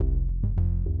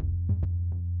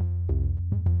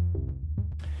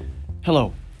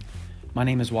Hello, my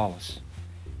name is Wallace,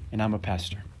 and I'm a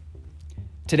pastor.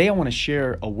 Today I want to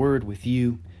share a word with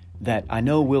you that I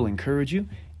know will encourage you,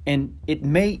 and it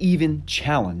may even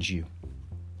challenge you.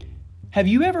 Have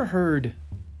you ever heard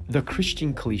the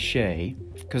Christian cliche,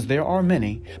 because there are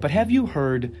many, but have you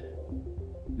heard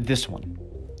this one?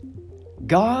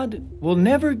 God will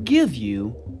never give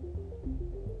you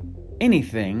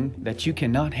anything that you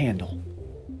cannot handle.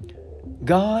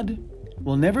 God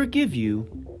will never give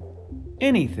you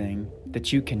anything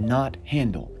that you cannot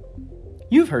handle.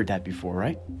 You've heard that before,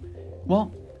 right?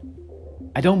 Well,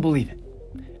 I don't believe it.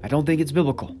 I don't think it's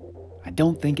biblical. I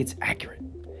don't think it's accurate.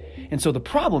 And so the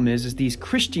problem is these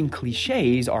Christian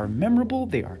cliches are memorable,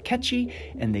 they are catchy,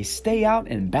 and they stay out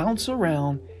and bounce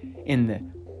around in the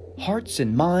hearts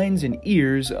and minds and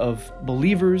ears of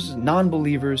believers,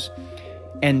 non-believers,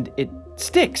 and it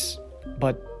sticks,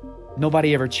 but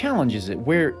nobody ever challenges it.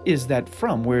 Where is that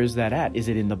from? Where is that at? Is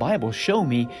it in the Bible? Show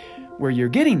me where you're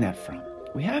getting that from.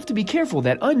 We have to be careful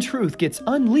that untruth gets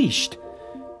unleashed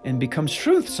and becomes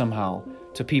truth somehow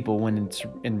to people when it's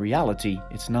in reality,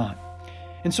 it's not.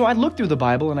 And so I look through the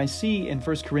Bible and I see in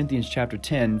 1 Corinthians chapter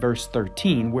 10, verse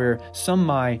 13, where some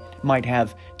might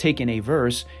have taken a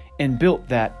verse and built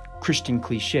that Christian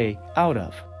cliche out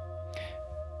of.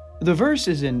 The verse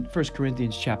is in 1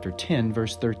 Corinthians chapter 10,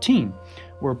 verse 13,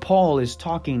 where Paul is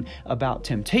talking about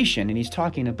temptation, and he's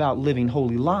talking about living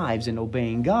holy lives and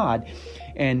obeying God.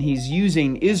 And he's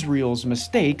using Israel's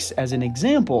mistakes as an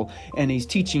example, and he's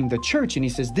teaching the church, and he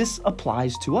says, this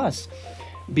applies to us.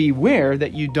 Beware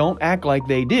that you don't act like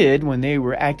they did when they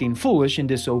were acting foolish and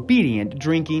disobedient,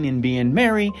 drinking and being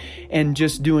merry, and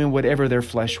just doing whatever their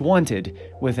flesh wanted,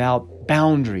 without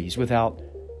boundaries, without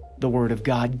the Word of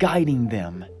God guiding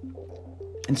them.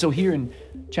 And so here in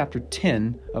chapter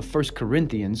 10 of 1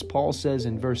 Corinthians, Paul says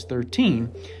in verse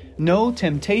 13, no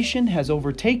temptation has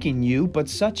overtaken you, but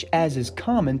such as is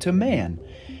common to man.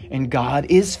 And God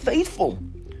is faithful,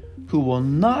 who will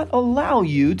not allow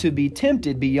you to be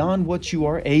tempted beyond what you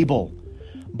are able,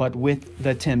 but with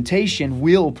the temptation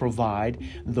will provide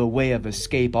the way of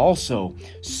escape also,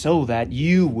 so that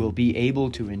you will be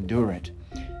able to endure it.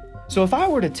 So if I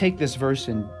were to take this verse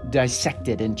and dissect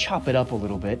it and chop it up a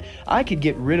little bit, I could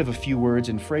get rid of a few words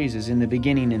and phrases in the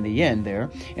beginning and the end there,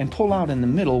 and pull out in the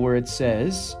middle where it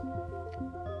says,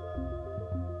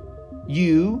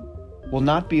 you will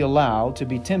not be allowed to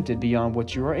be tempted beyond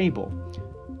what you are able.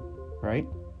 Right?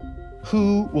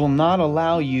 Who will not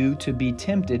allow you to be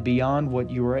tempted beyond what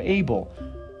you are able?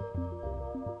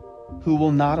 Who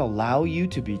will not allow you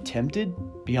to be tempted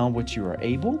beyond what you are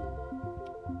able?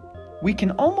 We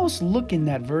can almost look in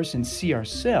that verse and see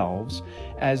ourselves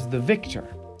as the victor,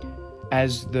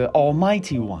 as the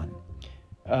Almighty One,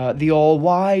 the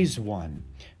All-Wise One,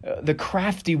 the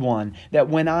crafty one, that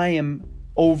when I am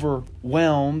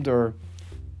overwhelmed or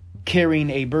carrying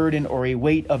a burden or a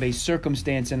weight of a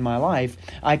circumstance in my life,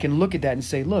 I can look at that and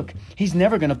say, look, He's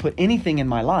never going to put anything in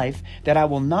my life that I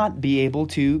will not be able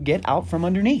to get out from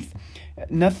underneath.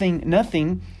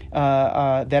 Nothing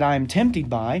that I'm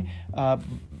tempted by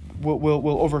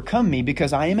will overcome me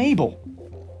because I am able,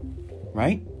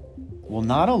 right? Will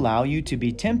not allow you to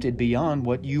be tempted beyond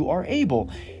what you are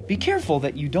able. Be careful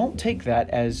that you don't take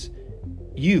that as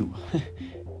you.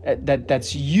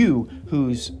 That's you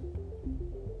who's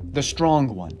the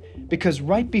strong one. Because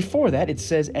right before that it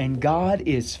says, and God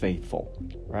is faithful,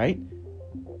 right?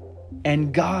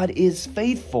 And God is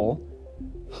faithful,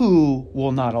 who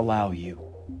will not allow you.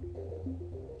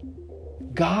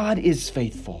 God is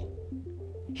faithful.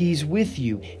 He's with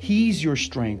you. He's your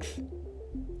strength.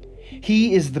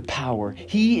 He is the power.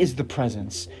 He is the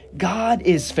presence. God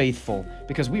is faithful,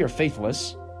 because we are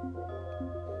faithless,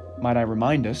 might I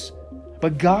remind us.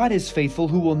 But God is faithful,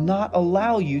 who will not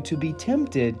allow you to be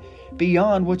tempted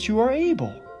beyond what you are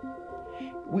able.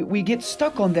 We get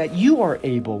stuck on that. You are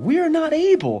able. We are not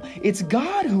able. It's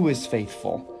God who is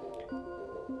faithful,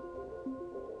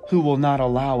 who will not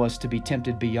allow us to be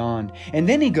tempted beyond. And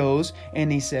then he goes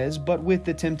and he says, but with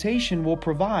the temptation will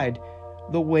provide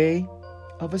the way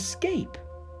of escape.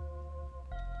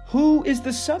 Who is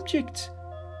the subject?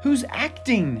 Who's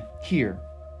acting here?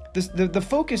 The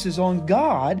focus is on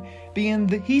God being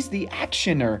He's the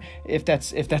actioner, if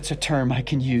that's a term I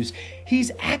can use.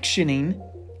 He's actioning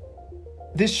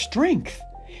this strength.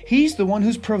 He's the one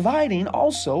who's providing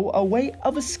also a way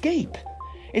of escape.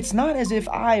 It's not as if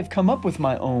I've come up with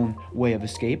my own way of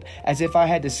escape, as if I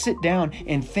had to sit down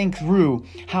and think through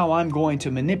how I'm going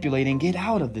to manipulate and get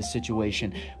out of this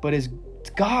situation, but it's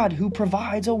God who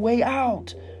provides a way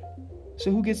out. So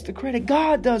who gets the credit?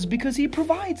 God does, because He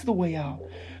provides the way out.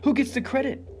 Who gets the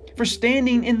credit? for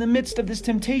standing in the midst of this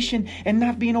temptation and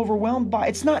not being overwhelmed by it.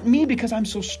 It's not me because I'm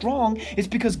so strong. It's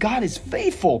because God is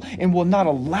faithful and will not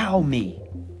allow me.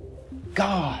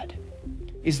 God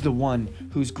is the one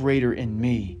who's greater in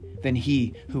me than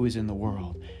he who is in the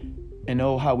world. And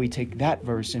oh, how we take that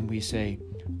verse and we say,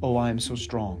 oh, I am so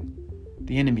strong.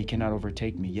 The enemy cannot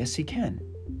overtake me. Yes, he can.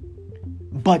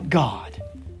 But God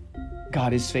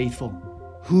is faithful,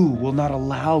 who will not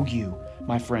allow you,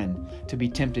 my friend, to be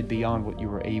tempted beyond what you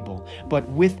are able. But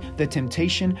with the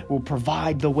temptation will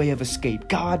provide the way of escape.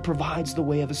 God provides the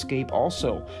way of escape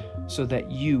also, so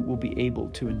that you will be able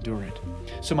to endure it.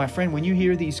 So my friend, when you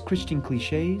hear these Christian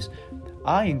cliches,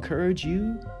 I encourage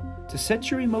you to set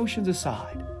your emotions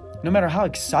aside. No matter how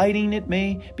exciting it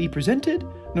may be presented,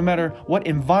 no matter what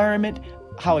environment,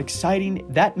 how exciting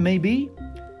that may be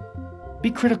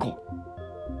critical.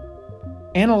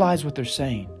 Analyze what they're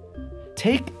saying.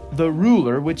 Take the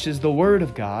ruler, which is the Word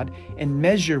of God, and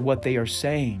measure what they are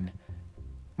saying.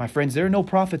 My friends, there are no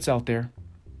prophets out there.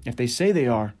 If they say they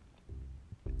are,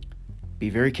 be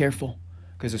very careful,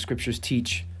 because the Scriptures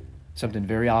teach something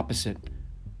very opposite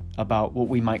about what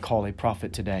we might call a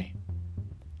prophet today.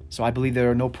 So I believe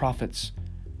there are no prophets.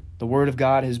 The Word of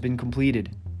God has been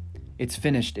completed. It's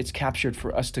finished. It's captured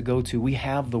for us to go to. We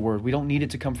have the Word. We don't need it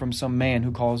to come from some man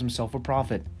who calls himself a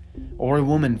prophet, or a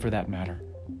woman for that matter.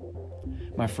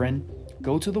 My friend,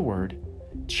 go to the Word,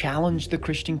 challenge the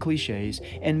Christian cliches,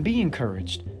 and be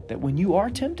encouraged that when you are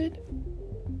tempted,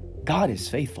 God is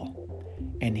faithful,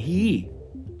 and He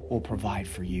will provide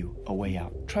for you a way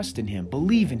out. Trust in Him.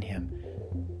 Believe in Him.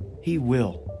 He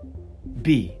will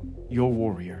be your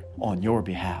warrior on your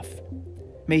behalf.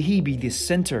 May He be the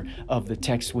center of the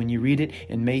text when you read it,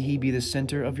 and may He be the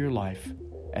center of your life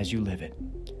as you live it.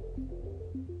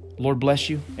 Lord bless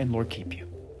you, and Lord keep you.